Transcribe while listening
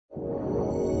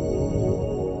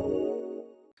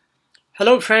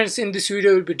Hello friends, in this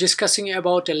video we'll be discussing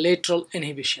about a lateral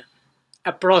inhibition,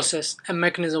 a process, a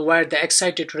mechanism where the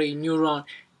excitatory neuron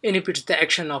inhibits the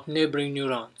action of neighboring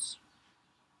neurons.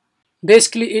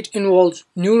 Basically it involves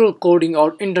neural coding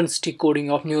or intensity coding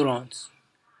of neurons,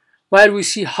 where we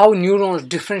see how neurons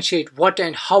differentiate what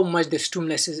and how much the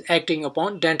stimulus is acting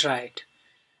upon dendrite,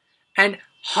 and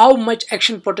how much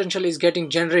action potential is getting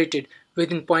generated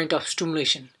within point of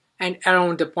stimulation and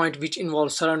around the point which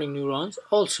involves surrounding neurons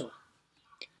also.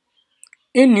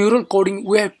 In neural coding,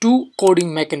 we have two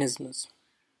coding mechanisms.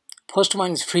 First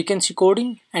one is frequency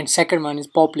coding and second one is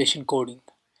population coding.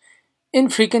 In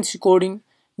frequency coding,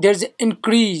 there is an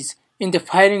increase in the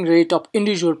firing rate of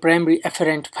individual primary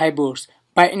afferent fibers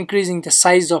by increasing the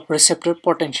size of receptor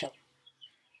potential.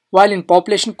 While in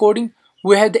population coding,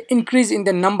 we have the increase in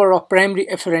the number of primary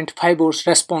afferent fibers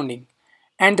responding,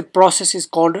 and the process is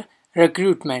called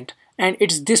recruitment, and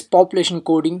it's this population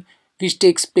coding which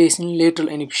takes place in lateral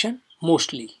inhibition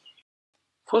mostly.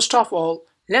 First of all,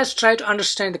 let's try to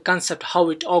understand the concept how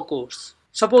it occurs.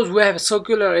 Suppose we have a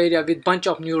circular area with bunch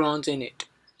of neurons in it.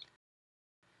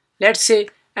 Let's say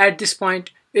at this point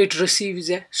it receives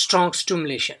a strong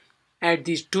stimulation at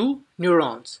these two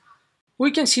neurons.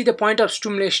 We can see the point of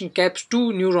stimulation caps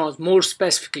two neurons more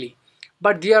specifically,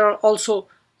 but there are also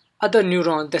other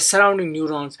neurons, the surrounding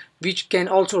neurons, which can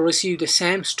also receive the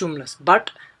same stimulus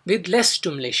but with less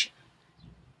stimulation.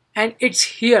 And it's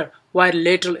here where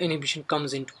lateral inhibition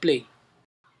comes into play.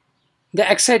 The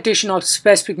excitation of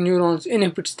specific neurons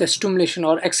inhibits the stimulation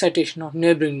or excitation of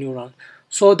neighboring neurons,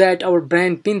 so that our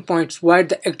brain pinpoints where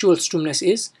the actual stimulus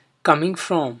is coming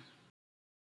from.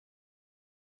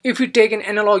 If we take an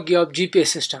analogy of GPS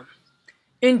system,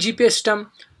 in GPS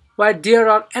system where there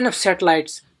are enough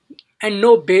satellites and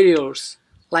no barriers,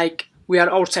 like we are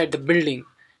outside the building,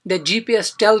 the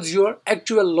GPS tells your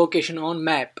actual location on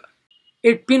map.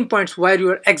 It pinpoints where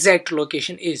your exact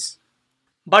location is.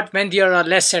 But when there are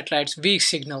less satellites, weak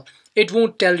signal, it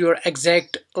won't tell your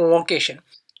exact location.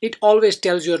 It always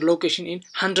tells your location in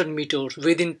 100 meters,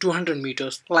 within 200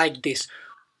 meters, like this.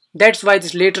 That's why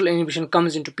this lateral inhibition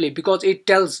comes into play, because it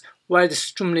tells where the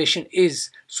stimulation is,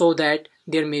 so that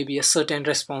there may be a certain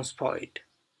response for it.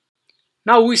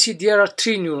 Now we see there are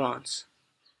three neurons.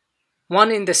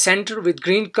 One in the center with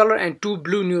green color and two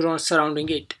blue neurons surrounding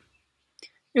it.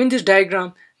 In this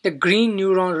diagram, the green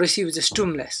neuron receives a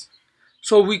stimulus,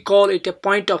 so we call it a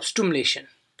point of stimulation.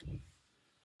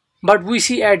 But we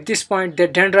see at this point the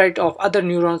dendrite of other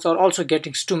neurons are also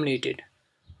getting stimulated,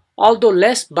 although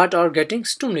less, but are getting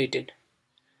stimulated.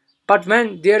 But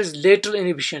when there is lateral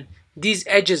inhibition, these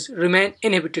edges remain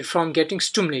inhibited from getting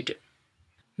stimulated.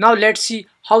 Now let's see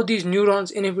how these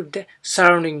neurons inhibit the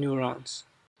surrounding neurons.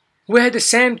 We have the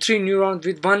same three neurons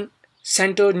with one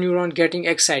center neuron getting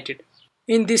excited.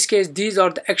 In this case, these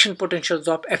are the action potentials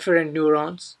of afferent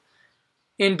neurons.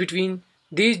 In between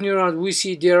these neurons, we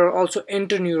see there are also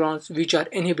interneurons which are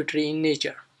inhibitory in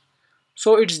nature.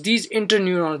 So it's these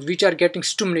interneurons which are getting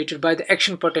stimulated by the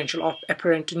action potential of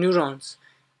afferent neurons.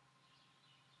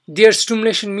 Their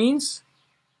stimulation means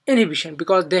inhibition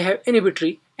because they have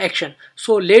inhibitory action.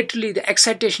 So laterally the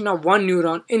excitation of one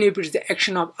neuron inhibits the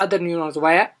action of other neurons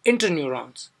via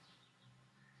interneurons.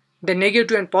 The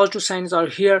negative and positive signs are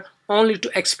here only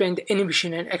to explain the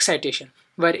inhibition and excitation,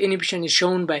 where inhibition is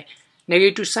shown by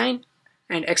negative sign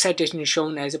and excitation is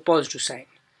shown as a positive sign.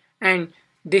 And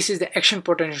this is the action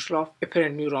potential of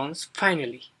afferent neurons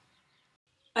finally.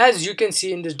 As you can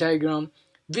see in this diagram,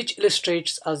 which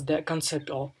illustrates us the concept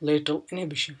of lateral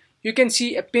inhibition. You can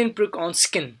see a pinprick on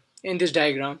skin in this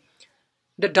diagram.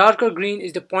 The darker green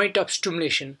is the point of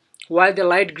stimulation, while the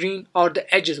light green are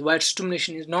the edges where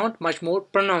stimulation is not much more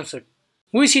pronounced.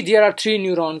 We see there are three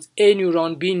neurons, A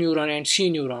neuron, B neuron and C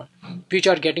neuron, which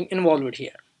are getting involved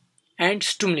here and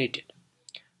stimulated.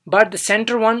 But the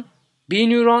center one, B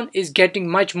neuron, is getting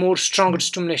much more stronger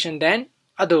stimulation than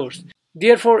others.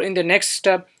 Therefore, in the next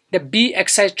step, the B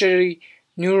excitatory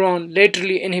neuron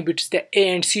laterally inhibits the A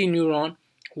and C neuron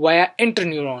via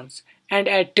interneurons. And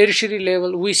at tertiary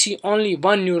level, we see only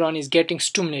one neuron is getting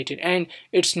stimulated and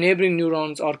its neighboring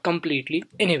neurons are completely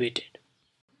inhibited.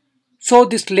 So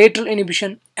this lateral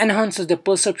inhibition enhances the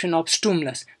perception of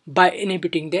stimulus by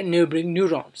inhibiting the neighboring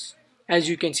neurons, as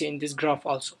you can see in this graph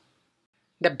also.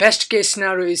 The best case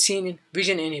scenario is seen in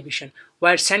vision inhibition,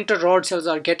 where center rod cells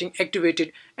are getting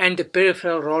activated and the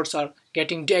peripheral rods are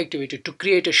getting deactivated to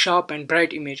create a sharp and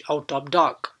bright image out of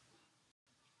dark.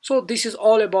 So this is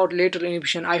all about lateral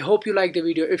inhibition. I hope you like the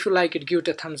video. If you like it, give it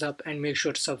a thumbs up and make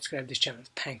sure to subscribe this channel.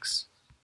 Thanks.